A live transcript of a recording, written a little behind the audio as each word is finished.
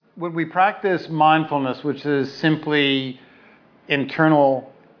when we practice mindfulness, which is simply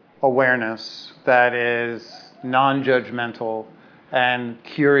internal awareness that is non-judgmental and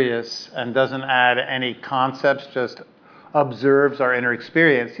curious and doesn't add any concepts, just observes our inner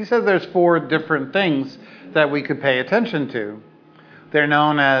experience. He says there's 4 different things that we could pay attention to. They're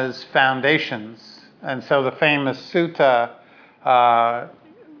known as foundations. And so the famous sutta,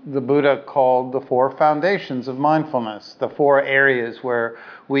 the Buddha called the 4 foundations of mindfulness, the 4 areas where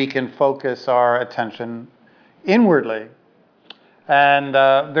we can focus our attention inwardly. And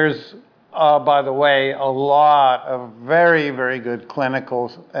there's, by the way, a lot of very, very good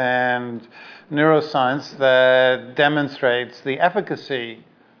clinical and neuroscience that demonstrates the efficacy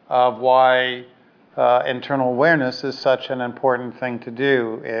of why internal awareness is such an important thing to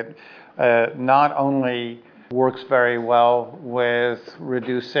do. It not only works very well with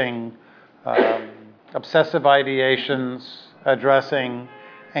reducing obsessive ideations, addressing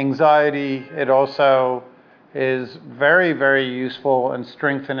anxiety, it also is very, very useful in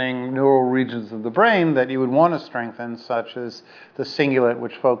strengthening neural regions of the brain that you would want to strengthen, such as the cingulate,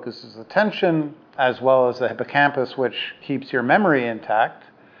 which focuses attention, as well as the hippocampus, which keeps your memory intact,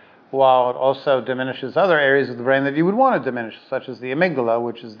 while it also diminishes other areas of the brain that you would want to diminish, such as the amygdala,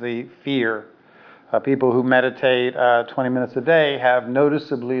 which is the fear. People who meditate 20 minutes a day have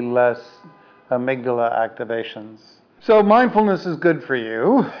noticeably less amygdala activations. So mindfulness is good for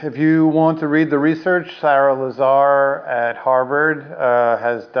you. If you want to read the research, Sarah Lazar at Harvard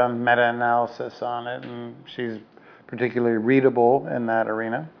has done meta-analysis on it, and she's particularly readable in that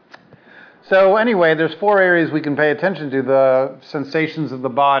arena. So anyway, there's 4 areas we can pay attention to. The sensations of the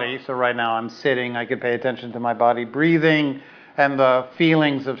body. So right now I'm sitting. I could pay attention to my body breathing and the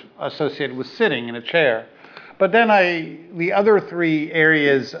feelings associated with sitting in a chair. But then the other 3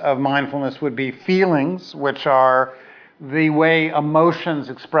 areas of mindfulness would be feelings, which are the way emotions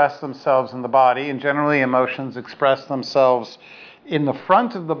express themselves in the body. And generally emotions express themselves in the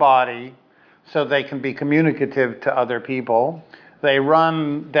front of the body so they can be communicative to other people. They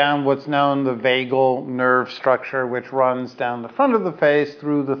run down what's known the vagal nerve structure, which runs down the front of the face,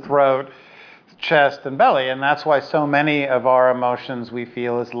 through the throat, chest, and belly. And that's why so many of our emotions we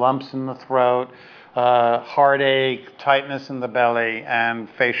feel as lumps in the throat, heartache, tightness in the belly, and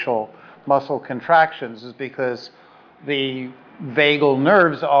facial muscle contractions, is because the vagal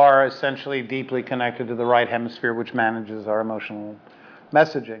nerves are essentially deeply connected to the right hemisphere, which manages our emotional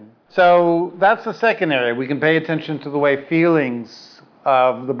messaging. So that's the second area. We can pay attention to the way feelings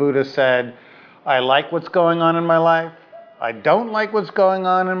of the Buddha said, I like what's going on in my life, I don't like what's going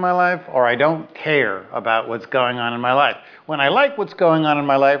on in my life, or I don't care about what's going on in my life. When I like what's going on in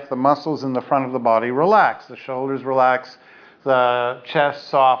my life, the muscles in the front of the body relax, the shoulders relax, the chest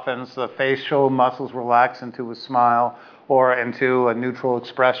softens, the facial muscles relax into a smile or into a neutral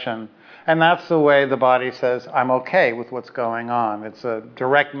expression. And that's the way the body says, I'm okay with what's going on. It's a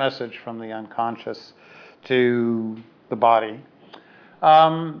direct message from the unconscious to the body.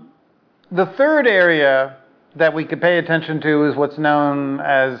 The third area that we could pay attention to is what's known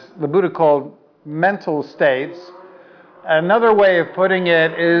as, the Buddha called mental states. Another way of putting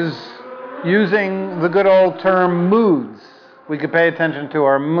it is using the good old term moods. We could pay attention to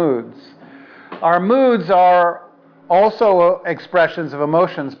our moods. Our moods are also expressions of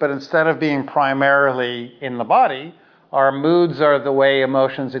emotions, but instead of being primarily in the body, our moods are the way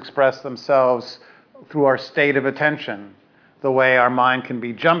emotions express themselves through our state of attention, the way our mind can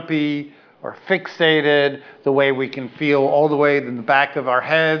be jumpy or fixated, the way we can feel all the way in the back of our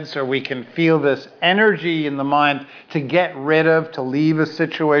heads, or we can feel this energy in the mind to get rid of, to leave a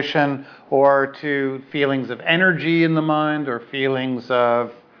situation, or to feelings of energy in the mind, or feelings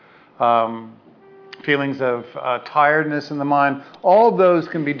of tiredness in the mind. All of those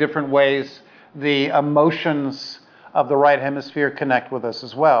can be different ways the emotions of the right hemisphere connect with us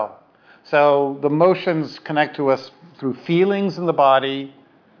as well. So the emotions connect to us through feelings in the body,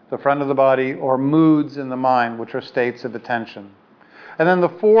 the front of the body, or moods in the mind, which are states of attention. And then the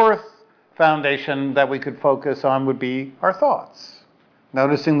fourth foundation that we could focus on would be our thoughts,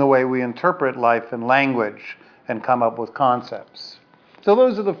 noticing the way we interpret life and language and come up with concepts. So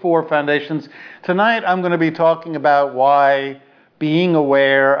those are the 4 foundations. Tonight I'm going to be talking about why being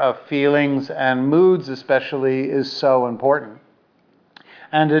aware of feelings and moods especially is so important.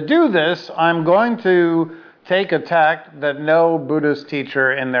 And to do this, I'm going to take a tack that no Buddhist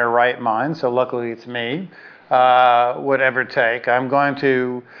teacher in their right mind, so luckily it's me, would ever take. I'm going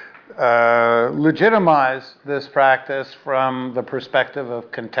to legitimize this practice from the perspective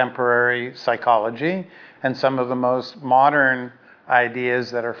of contemporary psychology and some of the most modern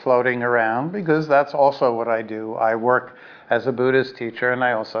ideas that are floating around, because that's also what I do. I work as a Buddhist teacher, and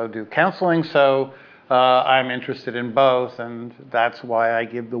I also do counseling, so I'm interested in both, and that's why I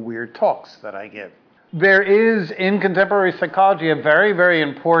give the weird talks that I give. There is, in contemporary psychology, a very, very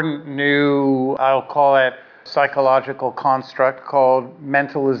important new, I'll call it, psychological construct called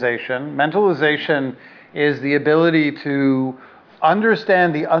mentalization. Mentalization is the ability to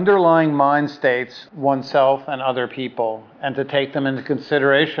understand the underlying mind states, oneself and other people, and to take them into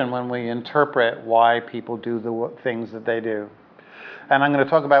consideration when we interpret why people do the things that they do. And I'm going to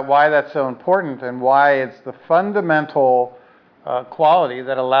talk about why that's so important and why it's the fundamental quality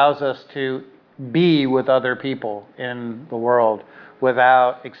that allows us to be with other people in the world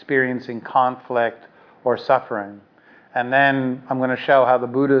without experiencing conflict or suffering. And then I'm going to show how the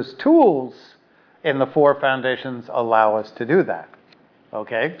Buddha's tools in the four foundations allow us to do that.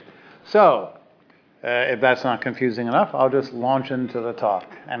 Okay? So, if that's not confusing enough, I'll just launch into the talk.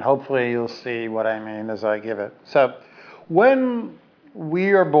 And hopefully you'll see what I mean as I give it. So, when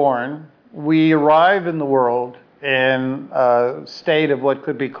we are born, we arrive in the world in a state of what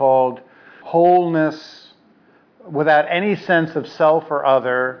could be called wholeness, without any sense of self or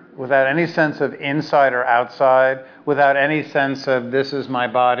other, without any sense of inside or outside, without any sense of this is my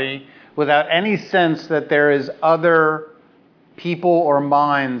body, without any sense that there is other people or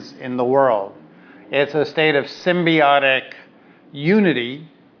minds in the world. It's a state of symbiotic unity.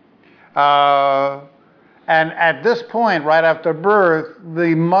 And at this point, right after birth,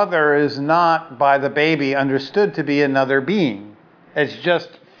 the mother is not by the baby understood to be another being. It's just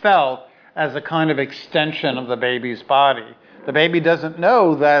felt as a kind of extension of the baby's body. The baby doesn't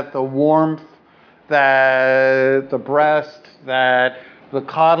know that the warmth, that the breast, that the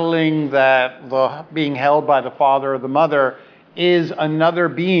coddling, that the being held by the father or the mother is another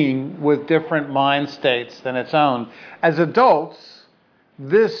being with different mind states than its own. As adults,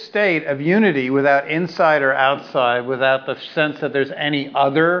 this state of unity without inside or outside, without the sense that there's any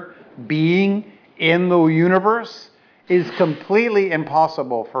other being in the universe, is completely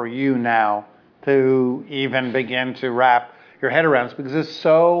impossible for you now to even begin to wrap your head around, because it's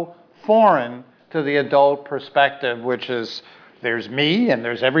so foreign to the adult perspective, which is there's me and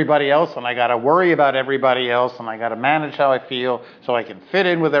there's everybody else, and I got to worry about everybody else, and I got to manage how I feel so I can fit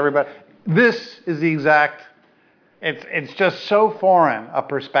in with everybody. This is the exact, it's just so foreign a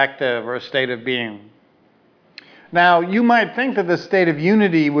perspective or a state of being. Now, you might think that this state of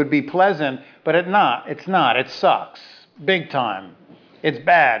unity would be pleasant, but it's not. It sucks. Big time. It's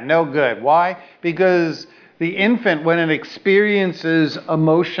bad, no good. Why? Because the infant, when it experiences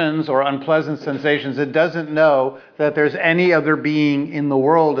emotions or unpleasant sensations, it doesn't know that there's any other being in the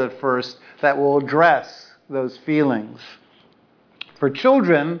world at first that will address those feelings. For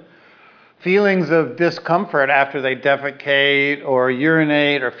children, feelings of discomfort after they defecate or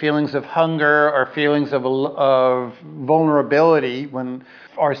urinate, or feelings of hunger, or feelings of vulnerability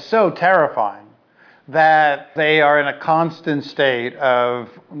are so terrifying that they are in a constant state of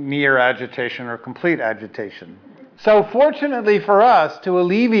near agitation or complete agitation. So fortunately for us, to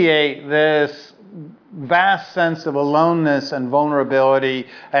alleviate this vast sense of aloneness and vulnerability,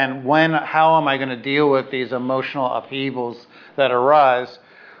 and how am I going to deal with these emotional upheavals that arise,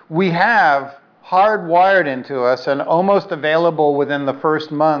 we have hardwired into us and almost available within the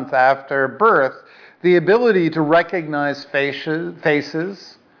first month after birth, the ability to recognize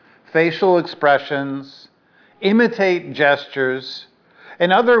faces, facial expressions, imitate gestures.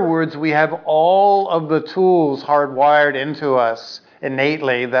 In other words, we have all of the tools hardwired into us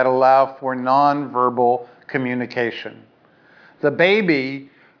innately that allow for nonverbal communication. The baby,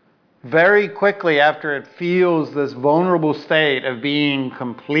 very quickly after it feels this vulnerable state of being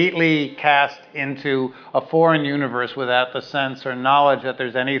completely cast into a foreign universe without the sense or knowledge that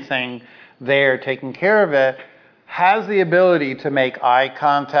there's anything there taking care of it, has the ability to make eye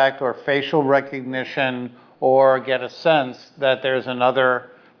contact or facial recognition or get a sense that there's another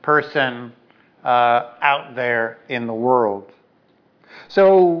person out there in the world.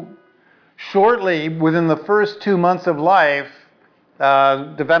 So shortly, within the first 2 months of life,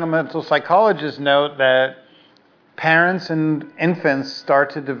 developmental psychologists note that parents and infants start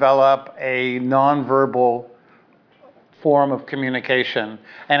to develop a nonverbal form of communication.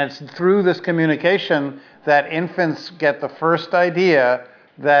 And it's through this communication that infants get the first idea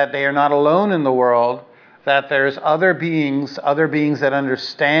that they are not alone in the world, that there's other beings that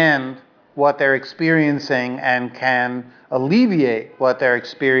understand what they're experiencing and can alleviate what they're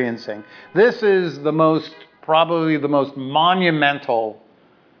experiencing. This is probably the most monumental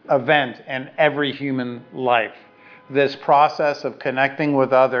event in every human life. this process of connecting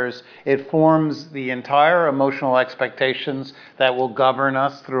with others. It forms the entire emotional expectations that will govern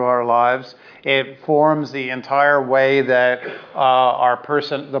us through our lives. It forms the entire way that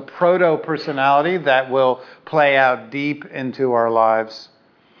the proto-personality that will play out deep into our lives.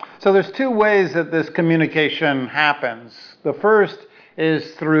 So there's two ways that this communication happens. The first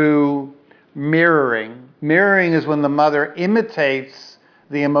is through mirroring. Mirroring is when the mother imitates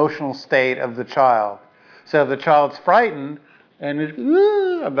the emotional state of the child. So if the child's frightened,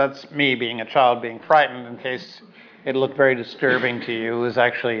 and that's me being a child being frightened, in case it looked very disturbing to you, it was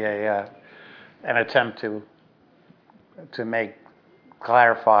actually an attempt to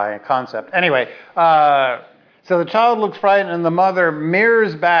clarify a concept. Anyway, so the child looks frightened and the mother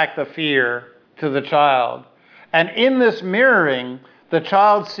mirrors back the fear to the child. And in this mirroring, the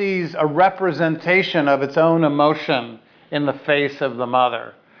child sees a representation of its own emotion in the face of the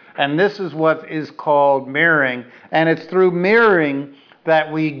mother. And this is what is called mirroring. And it's through mirroring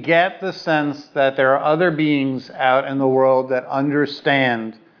that we get the sense that there are other beings out in the world that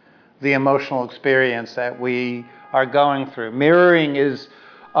understand the emotional experience that we are going through. Mirroring is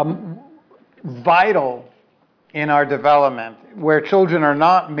vital in our development. Where children are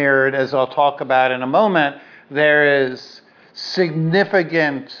not mirrored, as I'll talk about in a moment, there is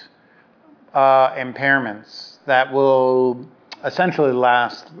significant impairments that will essentially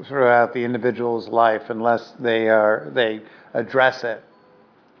last throughout the individual's life unless they address it.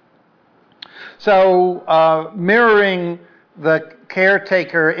 So mirroring, the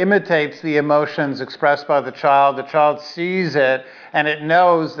caretaker imitates the emotions expressed by the child. The child sees it and it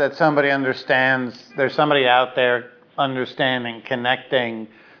knows that somebody understands. There's somebody out there understanding, connecting,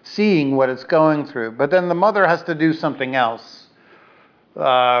 seeing what it's going through. But then the mother has to do something else,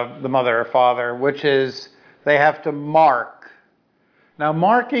 the mother or father, which is they have to mark. Now,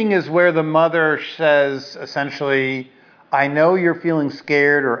 marking is where the mother says, essentially, I know you're feeling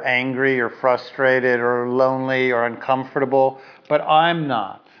scared or angry or frustrated or lonely or uncomfortable, but I'm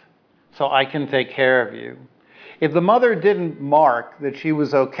not, so I can take care of you. If the mother didn't mark that she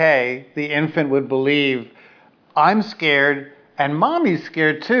was okay, the infant would believe, I'm scared and mommy's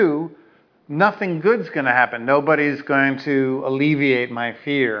scared too. Nothing good's going to happen. Nobody's going to alleviate my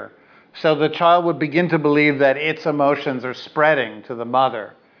fear. So the child would begin to believe that its emotions are spreading to the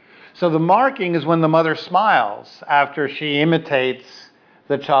mother. So the marking is when the mother smiles after she imitates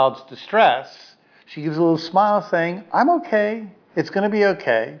the child's distress. She gives a little smile saying, I'm okay. It's going to be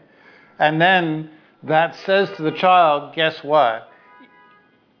okay. And then that says to the child, guess what?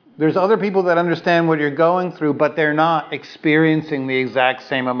 There's other people that understand what you're going through, but they're not experiencing the exact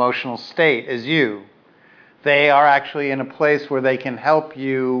same emotional state as you. They are actually in a place where they can help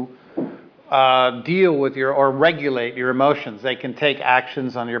you deal with or regulate your emotions. They can take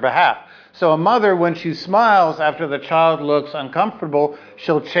actions on your behalf. So a mother, when she smiles after the child looks uncomfortable,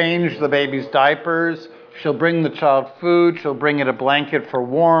 she'll change the baby's diapers, she'll bring the child food, she'll bring it a blanket for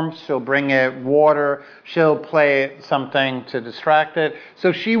warmth, she'll bring it water, she'll play it something to distract it.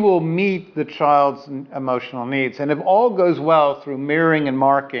 So she will meet the child's emotional needs. And if all goes well through mirroring and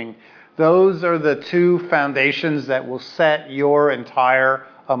marking, those are the two foundations that will set your entire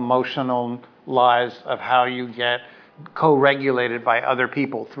emotional lives of how you get co-regulated by other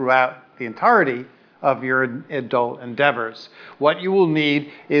people throughout the entirety of your adult endeavors. What you will need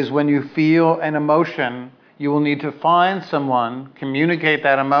is when you feel an emotion, you will need to find someone, communicate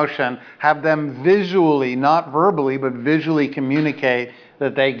that emotion, have them visually, not verbally, but visually communicate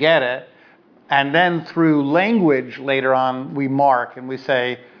that they get it. And then through language later on, we mark and we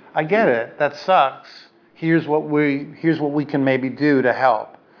say, I get it, that sucks. Here's what we can maybe do to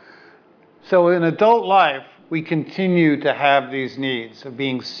help. So in adult life, we continue to have these needs of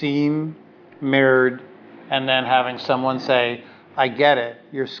being seen, mirrored, and then having someone say, I get it,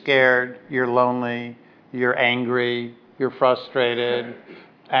 you're scared, you're lonely, you're angry, you're frustrated,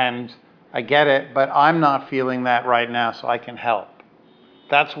 and I get it, but I'm not feeling that right now, so I can help.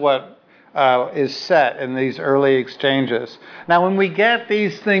 That's what is set in these early exchanges. Now, when we get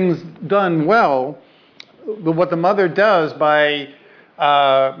these things done well, what the mother does by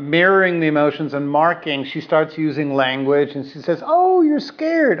mirroring the emotions and marking, she starts using language and she says, oh, you're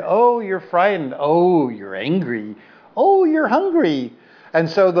scared. Oh, you're frightened. Oh, you're angry. Oh, you're hungry. And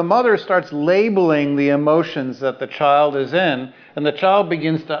so the mother starts labeling the emotions that the child is in, and the child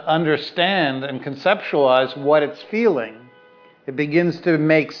begins to understand and conceptualize what it's feeling. It begins to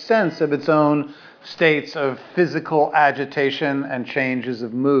make sense of its own states of physical agitation and changes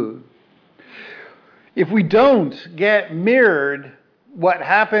of mood. If we don't get mirrored, what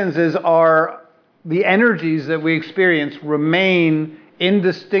happens is the energies that we experience remain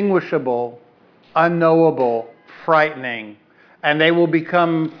indistinguishable, unknowable frightening, and they will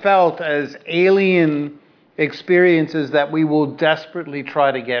become felt as alien experiences that we will desperately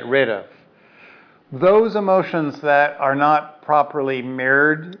try to get rid of. Those emotions that are not properly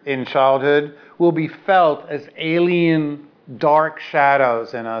mirrored in childhood will be felt as alien, dark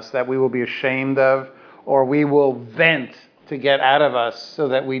shadows in us that we will be ashamed of, or we will vent to get out of us so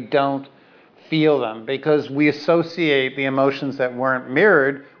that we don't feel them, because we associate the emotions that weren't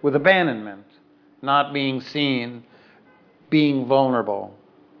mirrored with abandonment, not being seen, being vulnerable.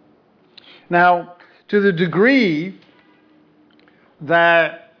 Now, to the degree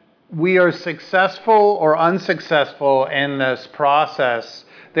that we are successful or unsuccessful in this process,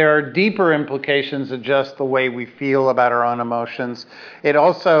 there are deeper implications than just the way we feel about our own emotions. It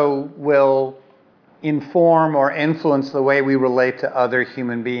also will inform or influence the way we relate to other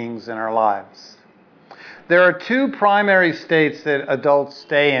human beings in our lives. There are two primary states that adults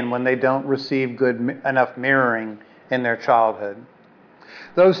stay in when they don't receive good enough mirroring in their childhood.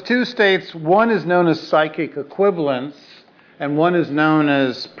 Those two states, one is known as psychic equivalence, and one is known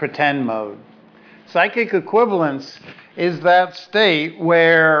as pretend mode. Psychic equivalence is that state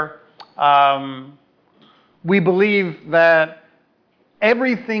where we believe that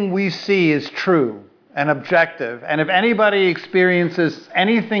everything we see is true and objective, and if anybody experiences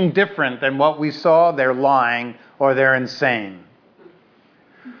anything different than what we saw, they're lying or they're insane.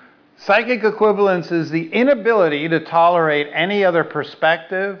 Psychic equivalence is the inability to tolerate any other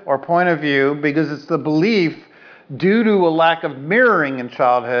perspective or point of view because it's the belief, due to a lack of mirroring in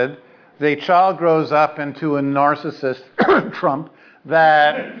childhood, the child grows up into a narcissist, Trump,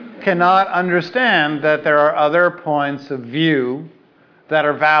 that cannot understand that there are other points of view that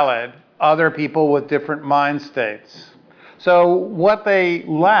are valid, other people with different mind states. So what we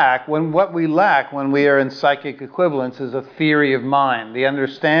lack when we are in psychic equivalence is a theory of mind, the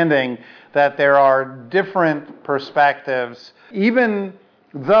understanding that there are different perspectives. Even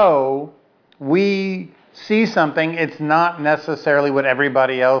though we see something, it's not necessarily what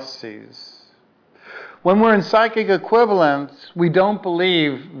everybody else sees. When we're in psychic equivalence, we don't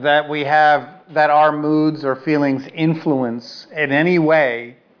believe that our moods or feelings influence in any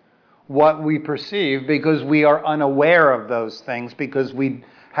way what we perceive, because we are unaware of those things, because we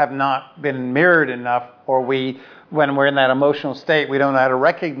have not been mirrored enough, or when we're in that emotional state, we don't know how to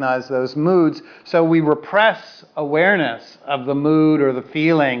recognize those moods. So we repress awareness of the mood or the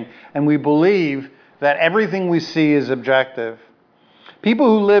feeling, and we believe that everything we see is objective. People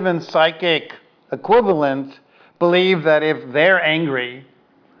who live in psychic equivalent believe that if they're angry,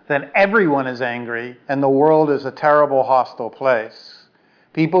 then everyone is angry, and the world is a terrible, hostile place.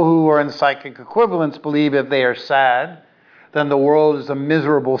 People who are in psychic equivalence believe if they are sad, then the world is a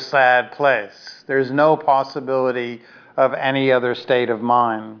miserable, sad place. There's no possibility of any other state of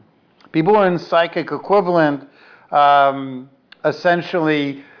mind. People who are in psychic equivalent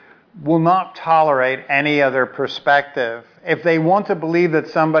essentially will not tolerate any other perspective. If they want to believe that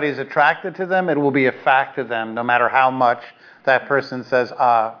somebody's attracted to them, it will be a fact to them, no matter how much that person says,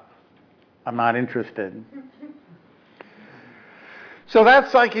 I'm not interested. So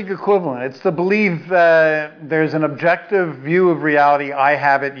that's psychic equivalent. It's the belief that there's an objective view of reality. I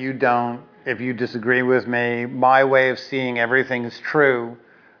have it, you don't. If you disagree with me, my way of seeing everything is true,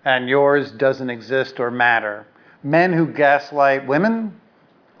 and yours doesn't exist or matter. Men who gaslight women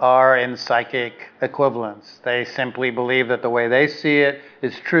are in psychic equivalence. They simply believe that the way they see it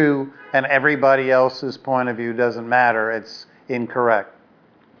is true, and everybody else's point of view doesn't matter. It's incorrect.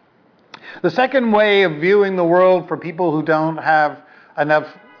 The second way of viewing the world for people who don't have enough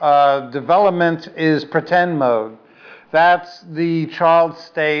development is pretend mode. That's the child's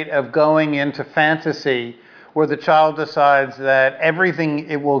state of going into fantasy, where the child decides that everything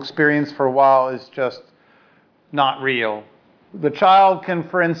it will experience for a while is just not real. The child can,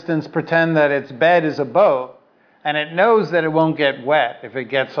 for instance, pretend that its bed is a boat, and it knows that it won't get wet if it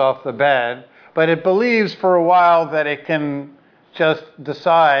gets off the bed, but it believes for a while that it can just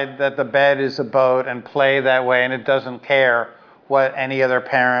decide that the bed is a boat and play that way, and it doesn't care what any other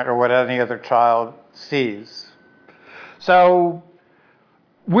parent or what any other child sees. So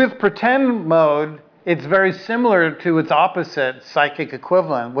with pretend mode, it's very similar to its opposite, psychic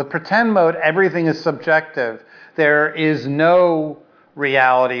equivalent. With pretend mode, everything is subjective. There is no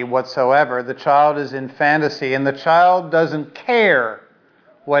reality whatsoever. The child is in fantasy, and the child doesn't care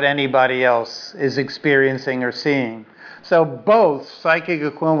what anybody else is experiencing or seeing. So both psychic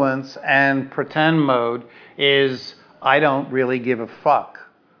equivalence and pretend mode is, I don't really give a fuck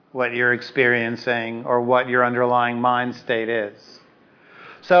what you're experiencing or what your underlying mind state is.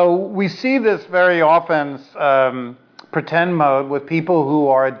 So we see this very often, pretend mode, with people who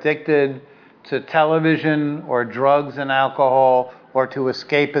are addicted to television or drugs and alcohol or to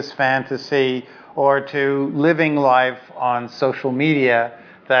escapist fantasy or to living life on social media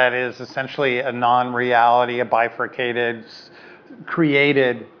that is essentially a non-reality, a bifurcated,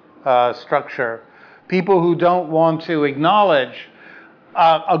 created structure. People who don't want to acknowledge.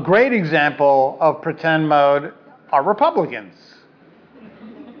 A great example of pretend mode are Republicans.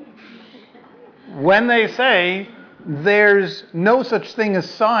 When they say there's no such thing as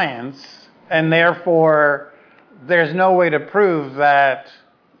science, and therefore there's no way to prove that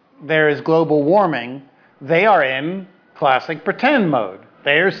there is global warming, they are in classic pretend mode.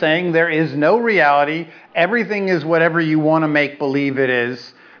 They are saying there is no reality, everything is whatever you want to make believe it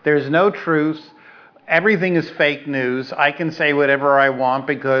is, there's no truth, everything is fake news, I can say whatever I want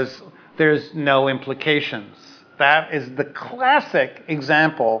because there's no implications. That is the classic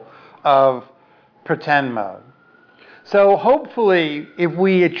example of pretend mode. So hopefully, if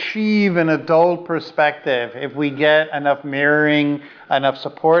we achieve an adult perspective, if we get enough mirroring, enough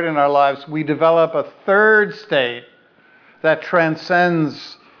support in our lives, we develop a third state that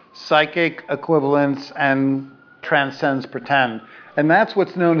transcends psychic equivalence and transcends pretend. And that's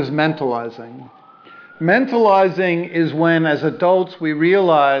what's known as mentalizing. Mentalizing is when, as adults, we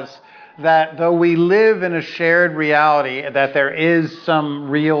realize that though we live in a shared reality, that there is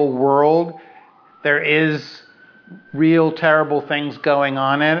some real world, there is real terrible things going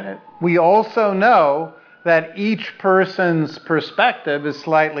on in it, we also know that each person's perspective is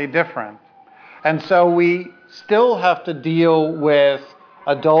slightly different. And so we still have to deal with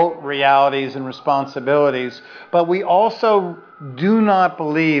adult realities and responsibilities, but we also do not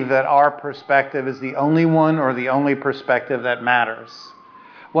believe that our perspective is the only one or the only perspective that matters.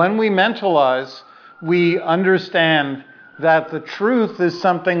 When we mentalize, we understand that the truth is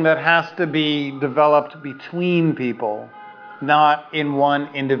something that has to be developed between people, not in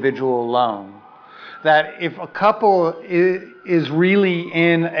one individual alone. That if a couple is really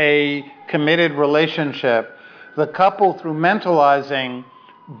in a committed relationship, the couple, through mentalizing,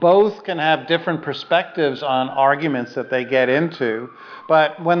 both can have different perspectives on arguments that they get into.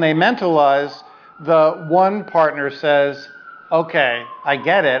 But when they mentalize, the one partner says, okay, I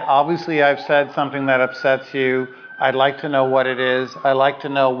get it. Obviously, I've said something that upsets you. I'd like to know what it is. I'd like to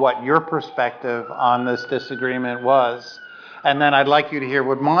know what your perspective on this disagreement was. And then I'd like you to hear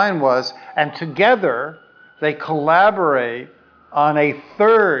what mine was. And together, they collaborate on a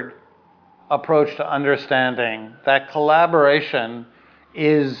third approach to understanding. That collaboration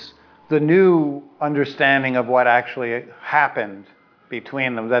is the new understanding of what actually happened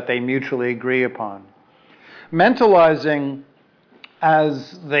between them, that they mutually agree upon. Mentalizing,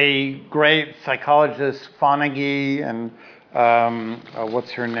 as the great psychologist Fonagy and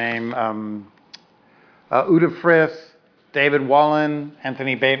what's her name, Uta Frith, David Wallen,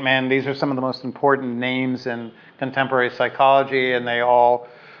 Anthony Bateman, these are some of the most important names in contemporary psychology, and they all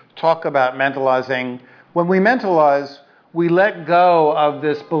talk about mentalizing. When we mentalize, we let go of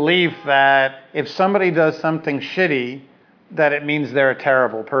this belief that if somebody does something shitty, that it means they're a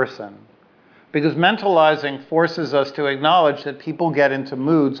terrible person. Because mentalizing forces us to acknowledge that people get into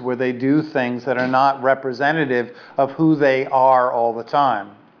moods where they do things that are not representative of who they are all the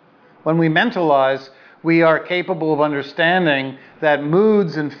time. When we mentalize, we are capable of understanding that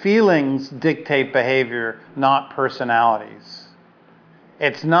moods and feelings dictate behavior, not personalities.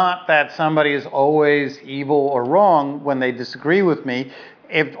 It's not that somebody is always evil or wrong when they disagree with me,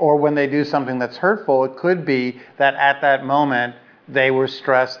 or when they do something that's hurtful. It could be that at that moment, they were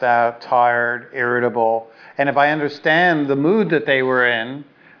stressed out, tired, irritable. And if I understand the mood that they were in,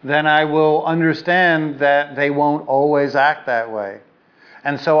 then I will understand that they won't always act that way.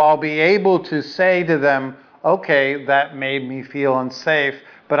 And so I'll be able to say to them, okay, that made me feel unsafe,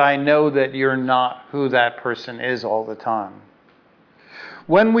 but I know that you're not who that person is all the time.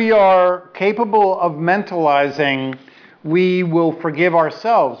 When we are capable of mentalizing, we will forgive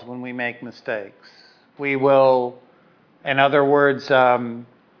ourselves when we make mistakes. We will, in other words, if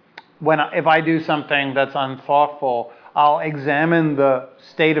I do something that's unthoughtful, I'll examine the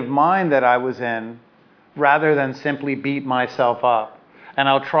state of mind that I was in rather than simply beat myself up. And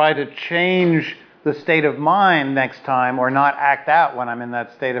I'll try to change the state of mind next time, or not act out when I'm in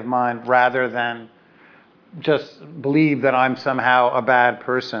that state of mind, rather than just believe that I'm somehow a bad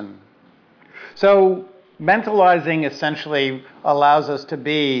person. So mentalizing essentially allows us to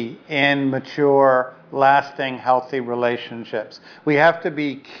be in mature, lasting, healthy relationships. We have to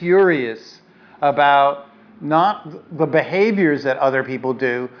be curious about not the behaviors that other people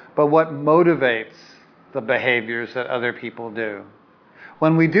do, but what motivates the behaviors that other people do.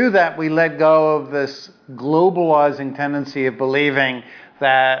 When we do that, we let go of this globalizing tendency of believing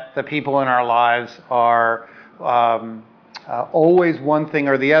that the people in our lives are always one thing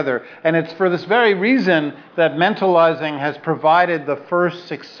or the other. And it's for this very reason that mentalizing has provided the first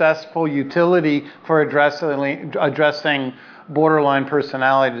successful utility for addressing borderline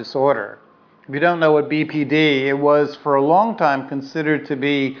personality disorder. If you don't know what BPD, it was for a long time considered to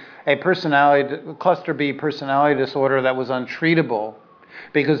be a cluster B personality disorder that was untreatable,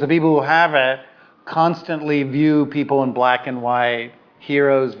 because the people who have it constantly view people in black and white,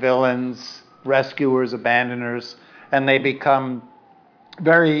 heroes, villains, rescuers, abandoners, and they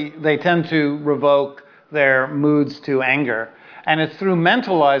tend to revoke their moods to anger. And it's through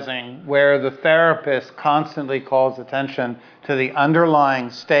mentalizing where the therapist constantly calls attention to the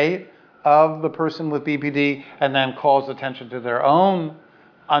underlying state of the person with BPD and then calls attention to their own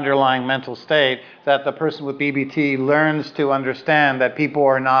underlying mental state, that the person with BPD learns to understand that people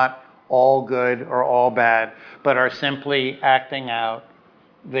are not all good or all bad, but are simply acting out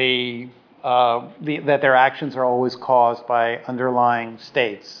that their actions are always caused by underlying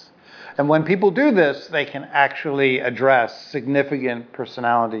states. And when people do this, they can actually address significant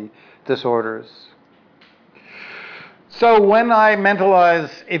personality disorders. So when I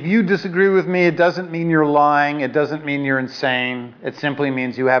mentalize, if you disagree with me, it doesn't mean you're lying, it doesn't mean you're insane, it simply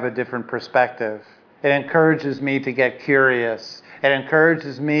means you have a different perspective. It encourages me to get curious. It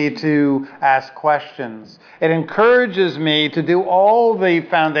encourages me to ask questions. It encourages me to do all the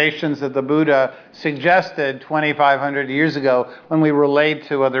foundations that the Buddha suggested 2,500 years ago when we relate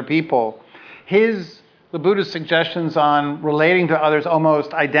to other people. The Buddha's suggestions on relating to others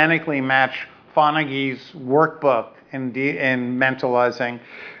almost identically match Fonagy's workbook in mentalizing.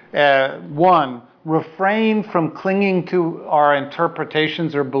 1, refrain from clinging to our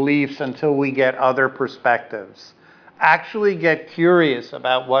interpretations or beliefs until we get other perspectives. Actually get curious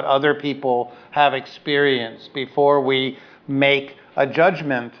about what other people have experienced before we make a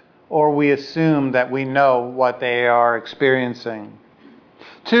judgment or we assume that we know what they are experiencing.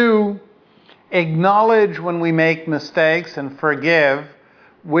 2, acknowledge when we make mistakes and forgive,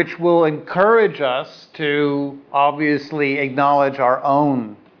 which will encourage us to obviously acknowledge our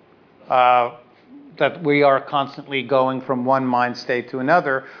own that we are constantly going from one mind state to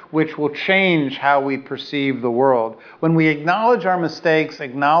another, which will change how we perceive the world. When we acknowledge our mistakes,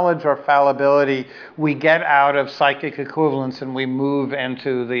 acknowledge our fallibility, we get out of psychic equivalence and we move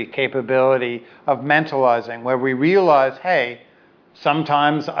into the capability of mentalizing, where we realize, hey,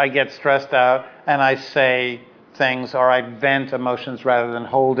 sometimes I get stressed out and I say things, or I vent emotions rather than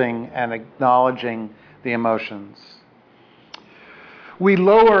holding and acknowledging the emotions. We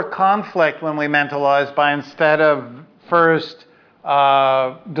lower conflict when we mentalize by, instead of first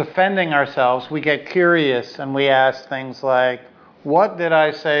defending ourselves, we get curious and we ask things like, what did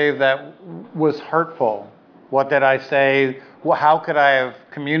I say that was hurtful? What did I say? How could I have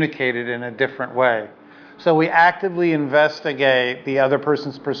communicated in a different way? So we actively investigate the other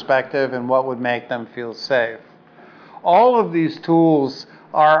person's perspective and what would make them feel safe. All of these tools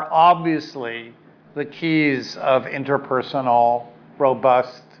are obviously the keys of interpersonal,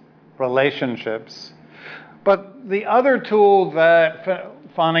 robust relationships. But the other tool that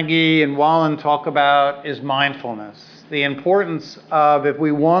Fonagy and Wallen talk about is mindfulness. The importance of, if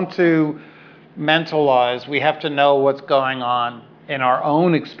we want to mentalize, we have to know what's going on in our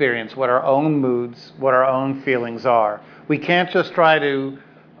own experience, what our own moods, what our own feelings are. We can't just try to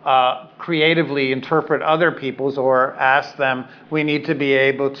creatively interpret other people's or ask them. We need to be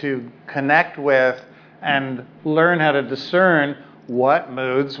able to connect with and learn how to discern what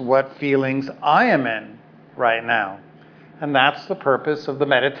moods, what feelings I am in right now. And that's the purpose of the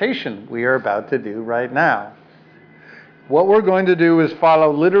meditation we are about to do right now. What we're going to do is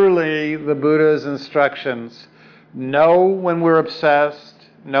follow literally the Buddha's instructions. Know when we're obsessed,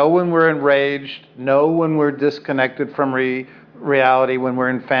 know when we're enraged, know when we're disconnected from reality, when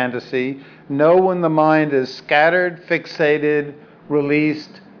we're in fantasy, know when the mind is scattered, fixated,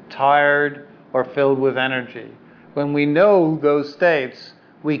 released, tired, or filled with energy. When we know those states,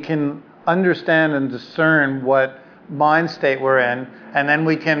 we can understand and discern what mind state we're in, and then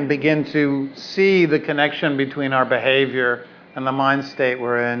we can begin to see the connection between our behavior and the mind state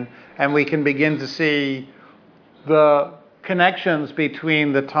we're in, and we can begin to see the connections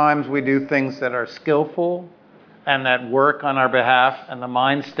between the times we do things that are skillful and that work on our behalf and the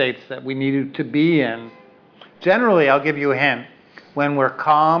mind states that we need to be in. Generally, I'll give you a hint. When we're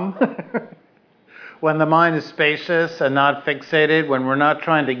calm, when the mind is spacious and not fixated, when we're not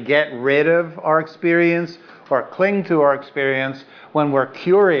trying to get rid of our experience or cling to our experience, when we're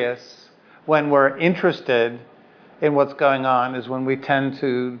curious, when we're interested in what's going on, is when we tend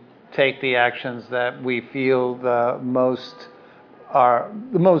to take the actions that we feel the most are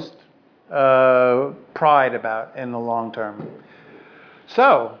the most pride about in the long term.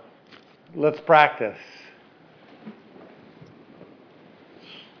 So, let's practice.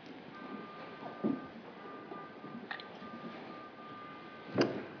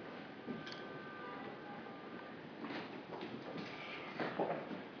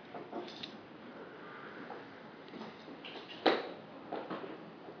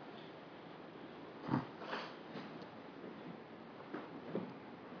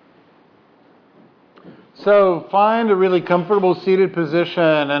 So find a really comfortable seated position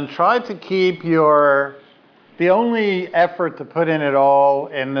and try to keep the only effort to put in at all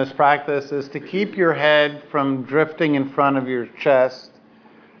in this practice is to keep your head from drifting in front of your chest.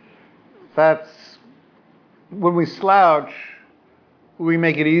 That's, when we slouch, we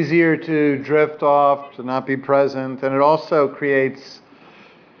make it easier to drift off, to not be present, and it also creates,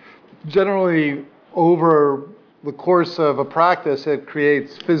 generally over the course of a practice, it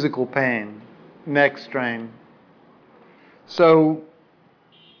creates physical pain, neck strain. So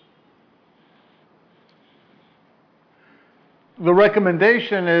the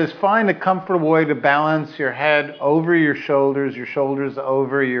recommendation is find a comfortable way to balance your head over your shoulders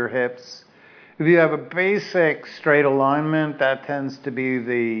over your hips. If you have a basic straight alignment, that tends to be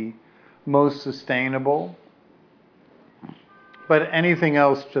the most sustainable. But anything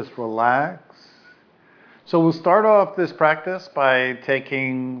else, just relax. So we'll start off this practice by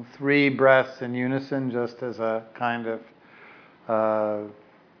taking 3 breaths in unison, just as a kind of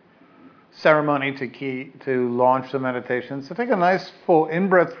ceremony to launch the meditation. So take a nice full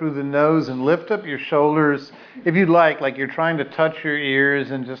in-breath through the nose and lift up your shoulders, if you'd like you're trying to touch your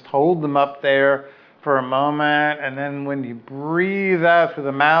ears, and just hold them up there for a moment. And then when you breathe out through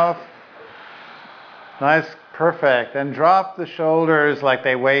the mouth, nice, perfect. And drop the shoulders like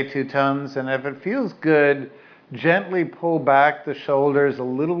they weigh 2 tons. And if it feels good, gently pull back the shoulders a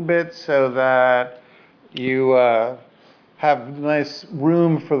little bit so that you have nice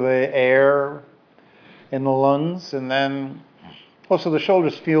room for the air in the lungs. And then also the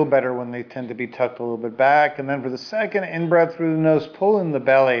shoulders feel better when they tend to be tucked a little bit back. And then for the second in-breath through the nose, pull in the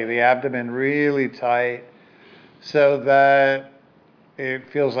belly, the abdomen really tight, so that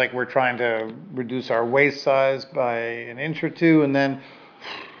it feels like we're trying to reduce our waist size by an inch or 2. And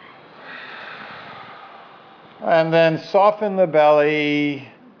then soften the belly,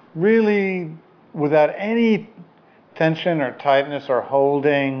 really without any tension or tightness or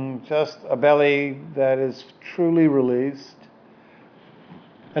holding, just a belly that is truly released.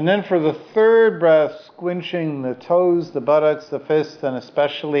 And then for the third breath, squinching the toes, the buttocks, the fists, and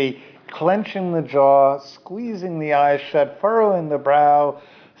especially clenching the jaw, squeezing the eyes shut, furrowing the brow,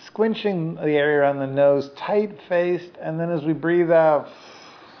 squinching the area on the nose, tight-faced. And then as we breathe out,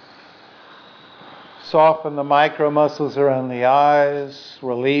 soften the micro muscles around the eyes,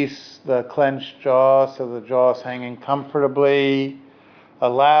 release the clenched jaw so the jaw's hanging comfortably.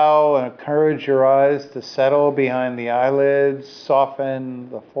 Allow and encourage your eyes to settle behind the eyelids, soften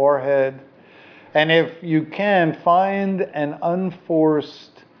the forehead. And if you can, find an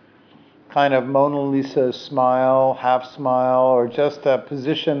unforced kind of Mona Lisa smile, half smile, or just a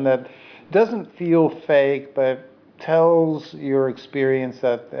position that doesn't feel fake but tells your experience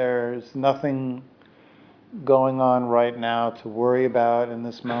that there's nothing going on right now to worry about in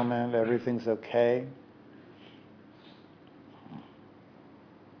this moment. Everything's okay.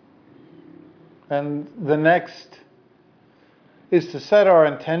 And the next is to set our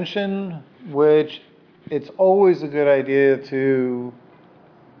intention, which it's always a good idea to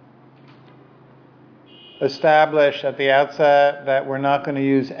establish at the outset that we're not going to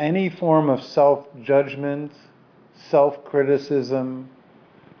use any form of self-judgment, self-criticism.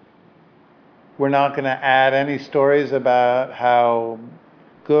 We're not going to add any stories about how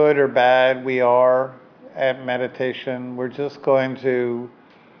good or bad we are at meditation. We're just going to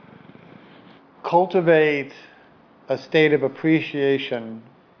cultivate a state of appreciation.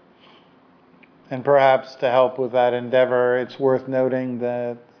 And perhaps to help with that endeavor, it's worth noting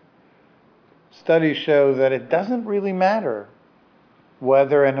that studies show that it doesn't really matter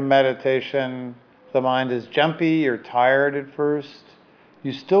whether in a meditation the mind is jumpy or tired at first.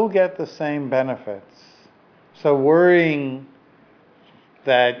 You still get the same benefits. So worrying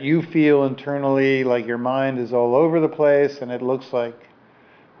that you feel internally like your mind is all over the place and it looks like,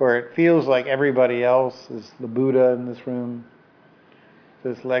 or it feels like everybody else is the Buddha in this room,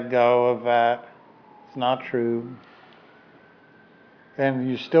 just let go of that. It's not true. And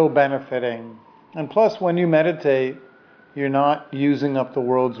you're still benefiting. And plus, when you meditate, you're not using up the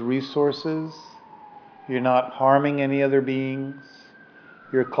world's resources. You're not harming any other beings.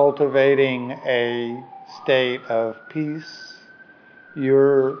 You're cultivating a state of peace,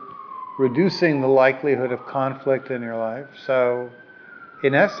 you're reducing the likelihood of conflict in your life. So,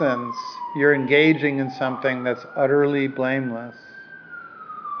 in essence, you're engaging in something that's utterly blameless,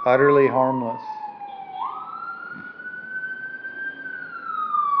 utterly harmless.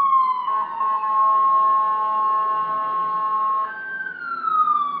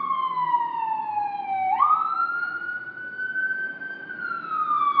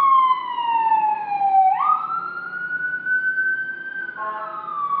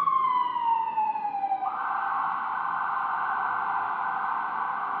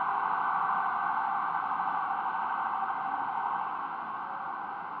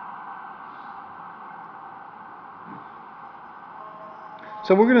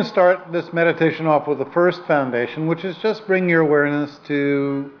 So we're going to start this meditation off with the first foundation, which is just bring your awareness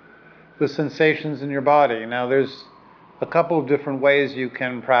to the sensations in your body. Now there's a couple of different ways you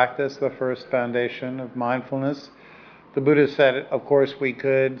can practice the first foundation of mindfulness. The Buddha said, of course, we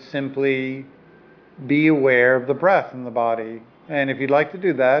could simply be aware of the breath in the body. And if you'd like to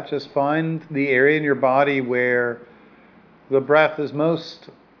do that, just find the area in your body where the breath is most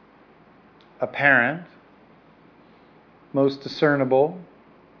apparent, most discernible,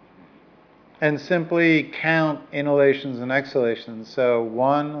 and simply count inhalations and exhalations. So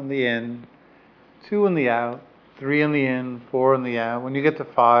 1 on the in, 2 on the out, 3 on the in, 4 on the out. When you get to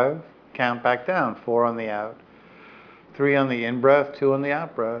 5, count back down, 4 on the out, 3 on the in breath, 2 on the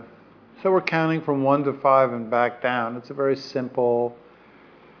out breath. So we're counting from 1 to 5 and back down. It's a very simple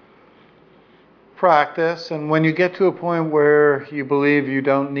practice. And when you get to a point where you believe you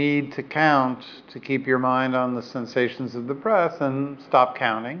don't need to count to keep your mind on the sensations of the breath, then stop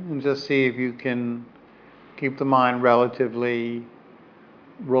counting and just see if you can keep the mind relatively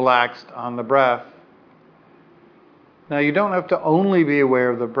relaxed on the breath. Now, you don't have to only be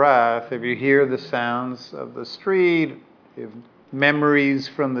aware of the breath. If you hear the sounds of the street, if memories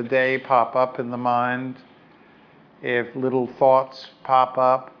from the day pop up in the mind, if little thoughts pop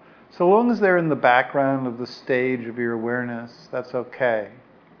up, so long as they're in the background of the stage of your awareness, that's okay.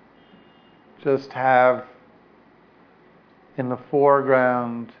 Just have in the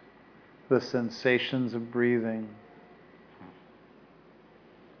foreground the sensations of breathing.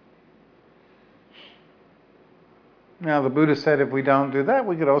 Now, the Buddha said if we don't do that,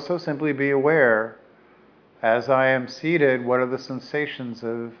 we could also simply be aware. As I am seated, what are the sensations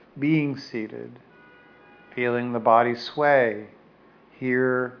of being seated? Feeling the body sway,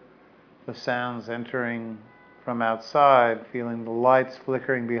 hear the sounds entering from outside, feeling the lights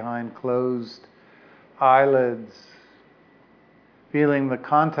flickering behind closed eyelids, feeling the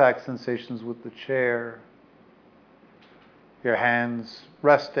contact sensations with the chair, your hands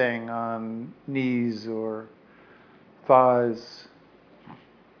resting on knees or thighs,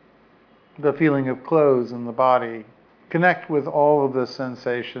 the feeling of clothes in the body. Connect with all of the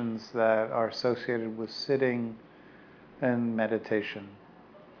sensations that are associated with sitting and meditation.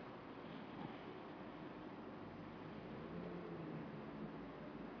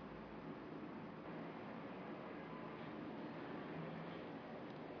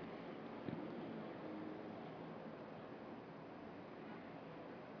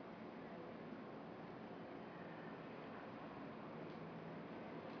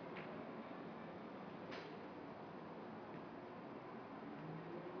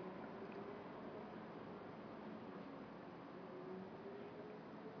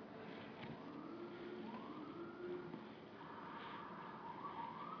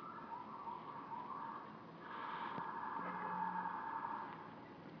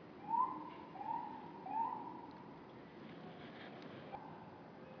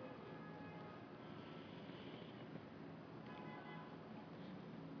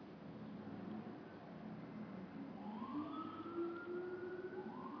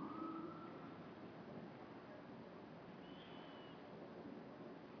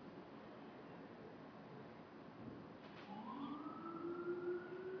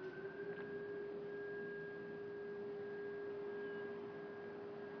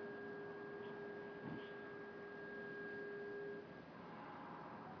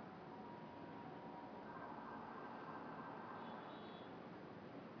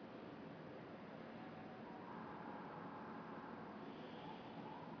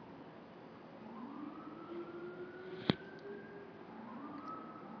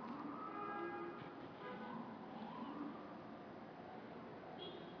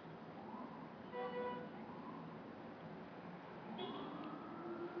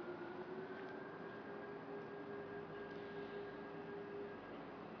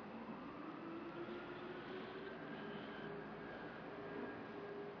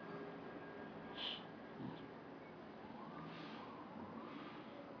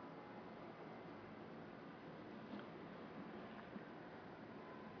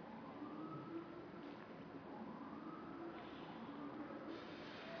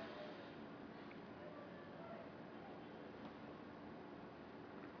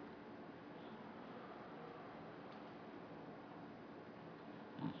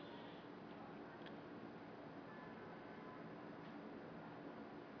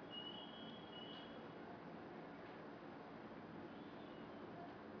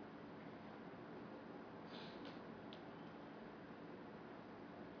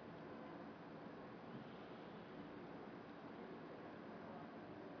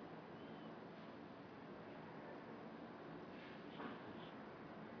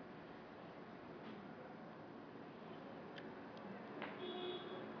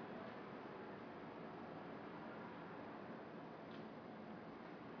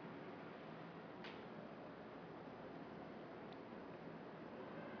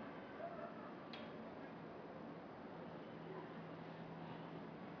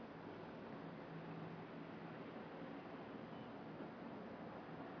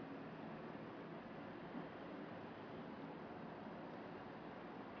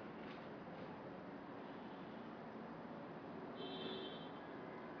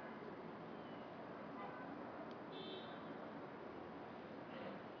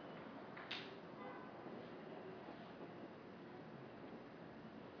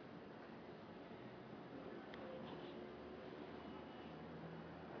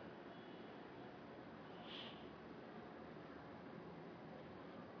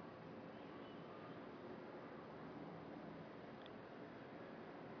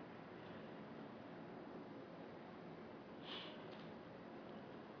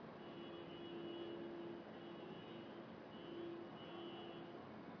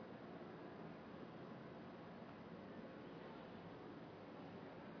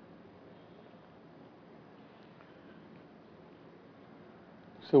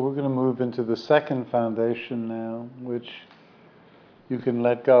 So we're going to move into the second foundation now, which you can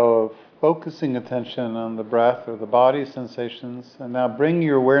let go of focusing attention on the breath or the body sensations, and now bring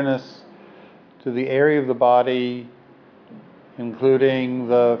your awareness to the area of the body, including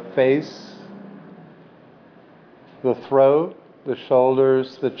the face, the throat, the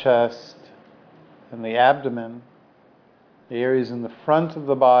shoulders, the chest, and the abdomen, the areas in the front of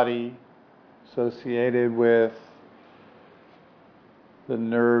the body associated with the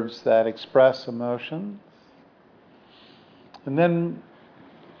nerves that express emotions. And then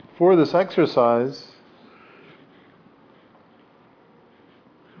for this exercise,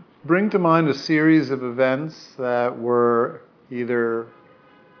 bring to mind a series of events that were either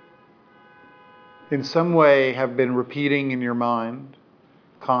in some way have been repeating in your mind,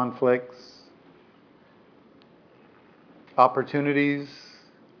 conflicts, opportunities,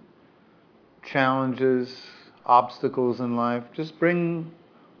 challenges, obstacles in life. Just bring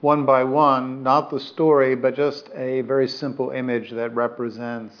one by one, not the story, but just a very simple image that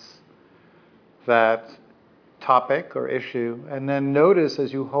represents that topic or issue. And then notice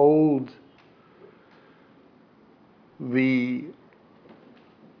as you hold the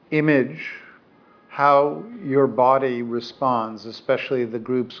image how your body responds, especially the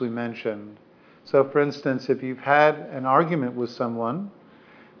groups we mentioned. So for instance, if you've had an argument with someone,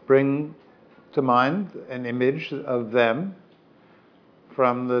 bring to mind an image of them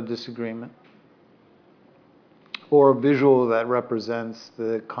from the disagreement, or a visual that represents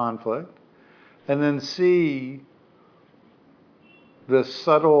the conflict, and then see the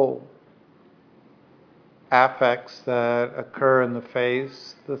subtle affects that occur in the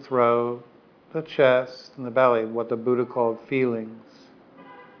face, the throat, the chest, and the belly, what the Buddha called feelings.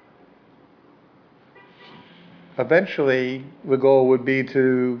 Eventually, the goal would be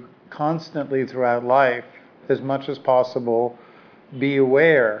to constantly throughout life, as much as possible, be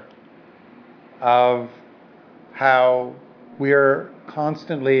aware of how we're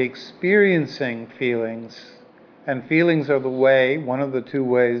constantly experiencing feelings. And feelings are the way, one of the two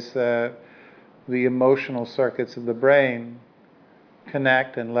ways that the emotional circuits of the brain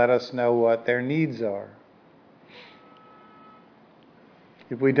connect and let us know what their needs are.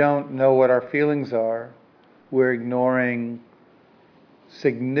 If we don't know what our feelings are, we're ignoring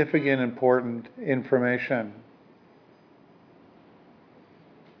significant, important information.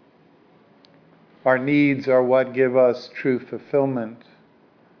 Our needs are what give us true fulfillment.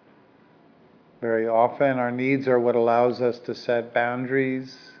 Very often, our needs are what allows us to set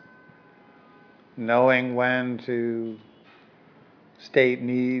boundaries, knowing when to state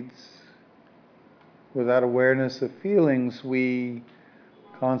needs. Without awareness of feelings, we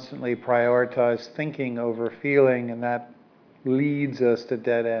constantly prioritize thinking over feeling, and that leads us to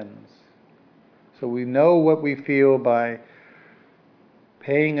dead ends. So we know what we feel by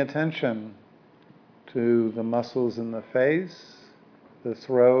paying attention to the muscles in the face, the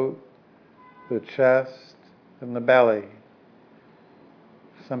throat, the chest, and the belly.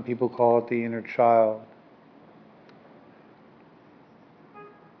 Some people call it the inner child.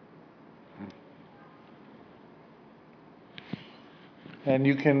 And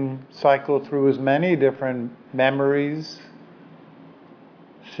you can cycle through as many different memories,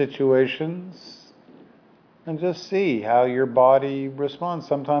 situations, and just see how your body responds.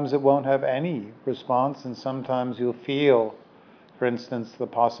 Sometimes it won't have any response, and sometimes you'll feel, for instance, the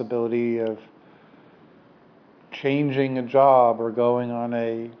possibility of changing a job or going on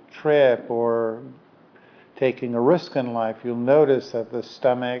a trip or taking a risk in life. You'll notice that the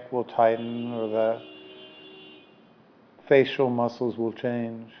stomach will tighten or the facial muscles will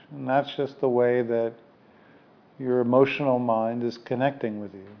change. And that's just the way that your emotional mind is connecting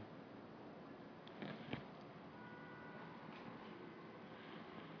with you.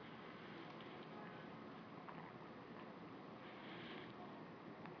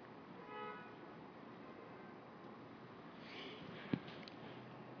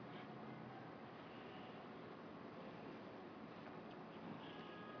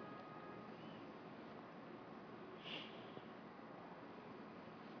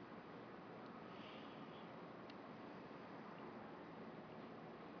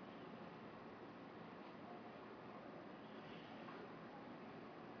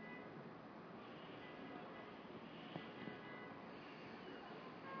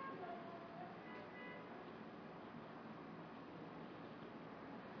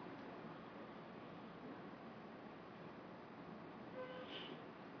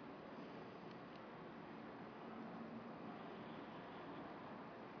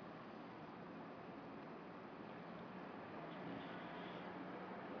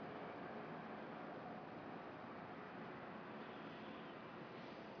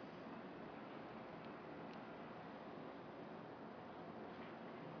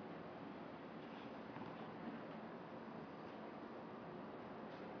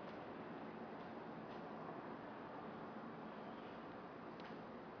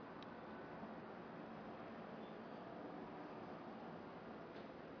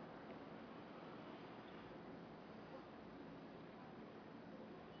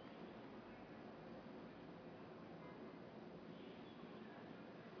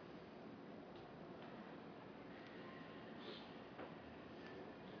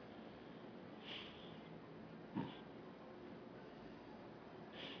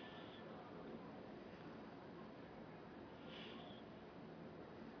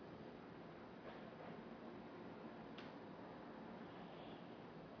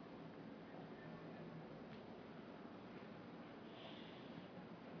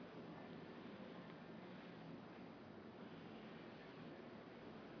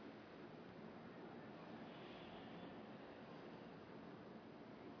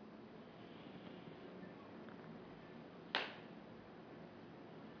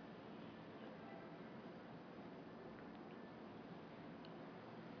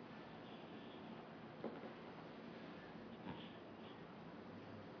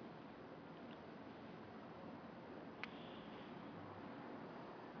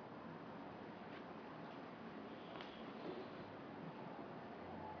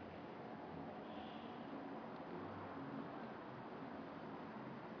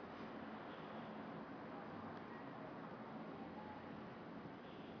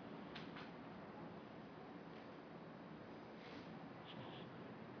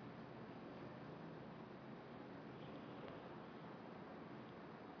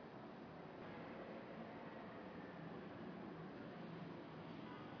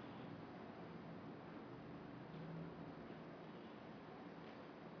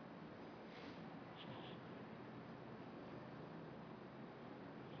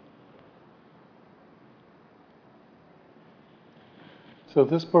 So at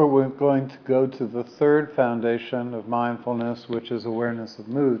this point, we're going to go to the third foundation of mindfulness, which is awareness of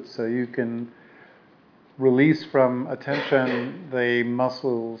mood. So you can release from attention the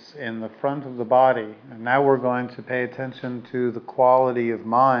muscles in the front of the body. And now we're going to pay attention to the quality of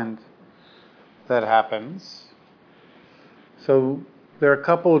mind that happens. So there are a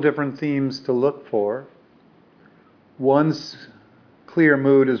couple of different themes to look for. One's clear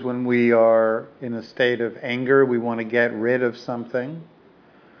mood is when we are in a state of anger. We want to get rid of something.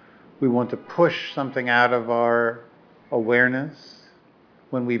 We want to push something out of our awareness.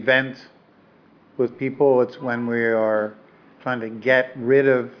 When we vent with people, it's when we are trying to get rid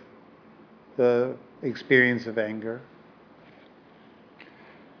of the experience of anger.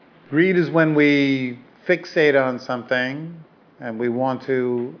 Greed is when we fixate on something and we want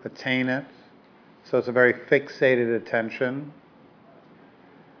to attain it. So it's a very fixated attention.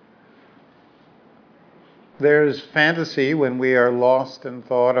 There's fantasy when we are lost in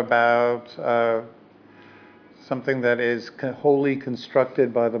thought about something that is wholly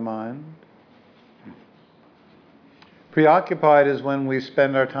constructed by the mind. Preoccupied is when we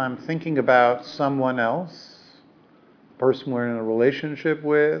spend our time thinking about someone else, a person we're in a relationship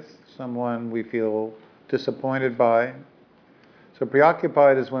with, someone we feel disappointed by. So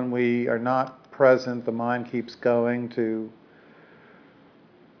preoccupied is when we are not present, the mind keeps going to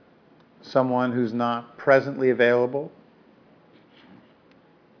someone who's not presently available.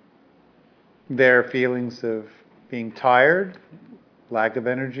 Their feelings of being tired, lack of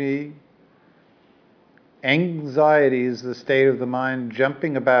energy. Anxiety is the state of the mind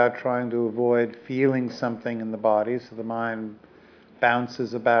jumping about trying to avoid feeling something in the body. So the mind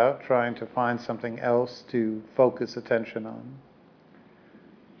bounces about trying to find something else to focus attention on.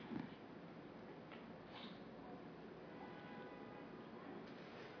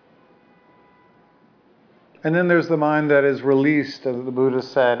 And then there's the mind that is released, as the Buddha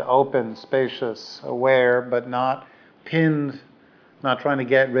said, open, spacious, aware, but not pinned, not trying to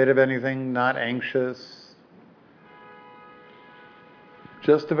get rid of anything, not anxious.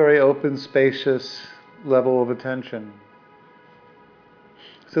 Just a very open, spacious level of attention.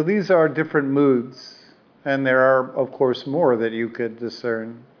 So these are different moods, and there are, of course, more that you could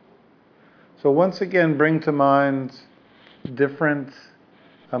discern. So once again, bring to mind different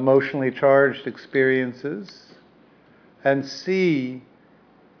emotionally charged experiences and see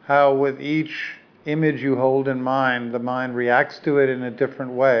how with each image you hold in mind, the mind reacts to it in a different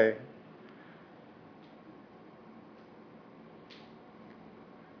way.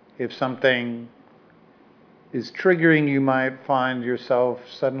 If something is triggering, you might find yourself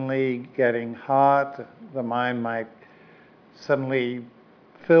suddenly getting hot. The mind might suddenly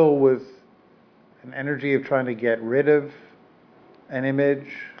fill with an energy of trying to get rid of an image.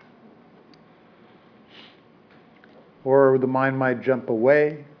 Or the mind might jump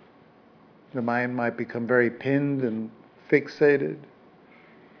away. The mind might become very pinned and fixated.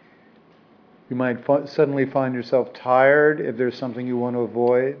 You might suddenly find yourself tired if there's something you want to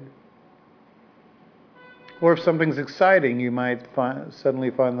avoid. Or if something's exciting, you might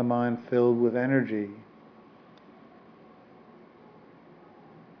suddenly find the mind filled with energy.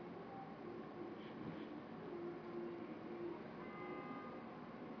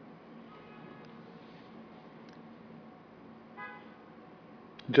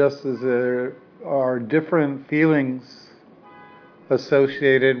 Just as there are different feelings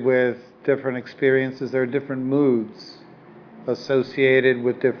associated with different experiences, there are different moods associated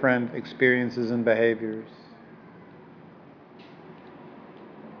with different experiences and behaviors.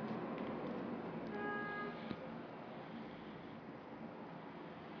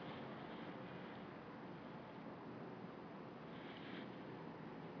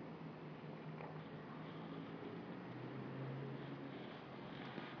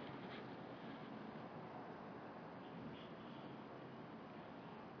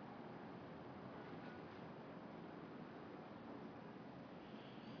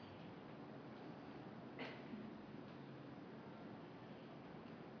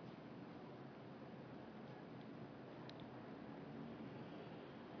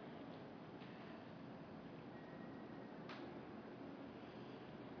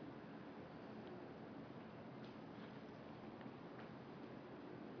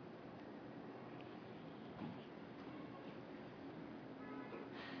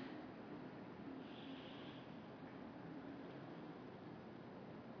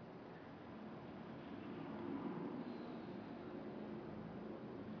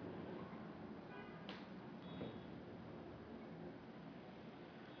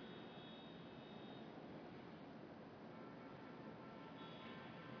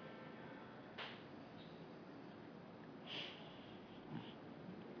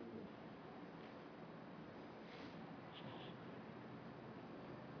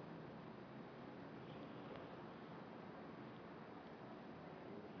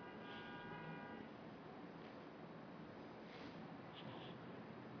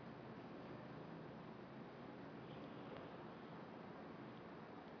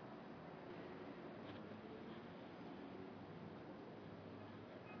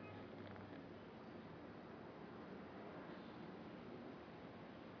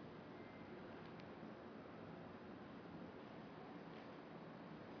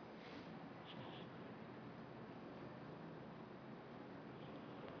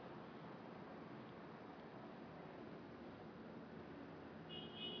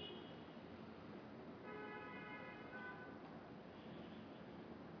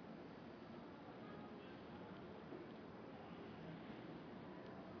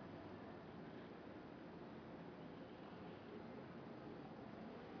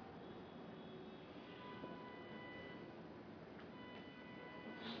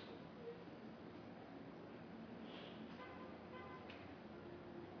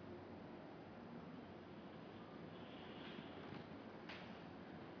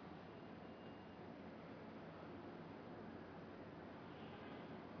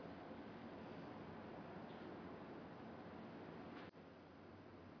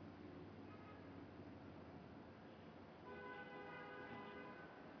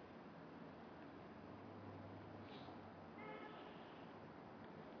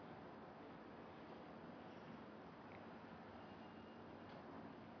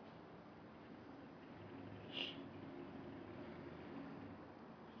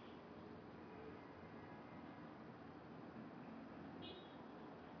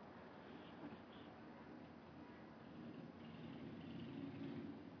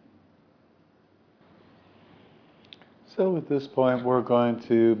 So at this point, we're going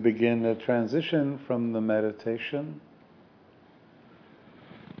to begin a transition from the meditation.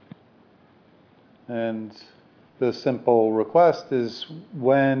 And the simple request is,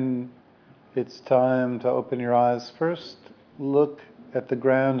 when it's time to open your eyes, first look at the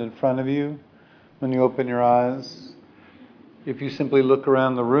ground in front of you. When you open your eyes, if you simply look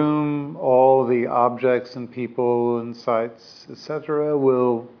around the room, all the objects and people and sights, etc.,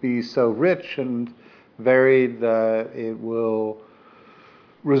 will be so rich and varied that it will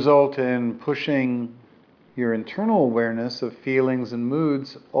result in pushing your internal awareness of feelings and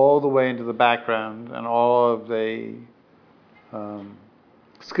moods all the way into the background, and all of the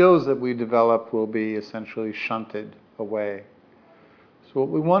skills that we develop will be essentially shunted away. So what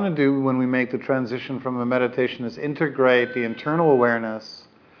we want to do when we make the transition from a meditation is integrate the internal awareness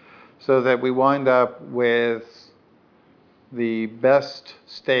so that we wind up with the best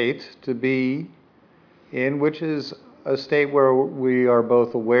state to be in, which is a state where we are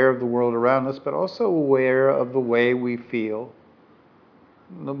both aware of the world around us, but also aware of the way we feel,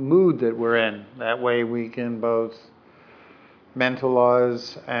 the mood that we're in. That way we can both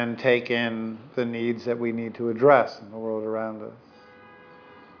mentalize and take in the needs that we need to address in the world around us.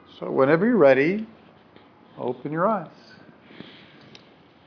 So whenever you're ready, open your eyes.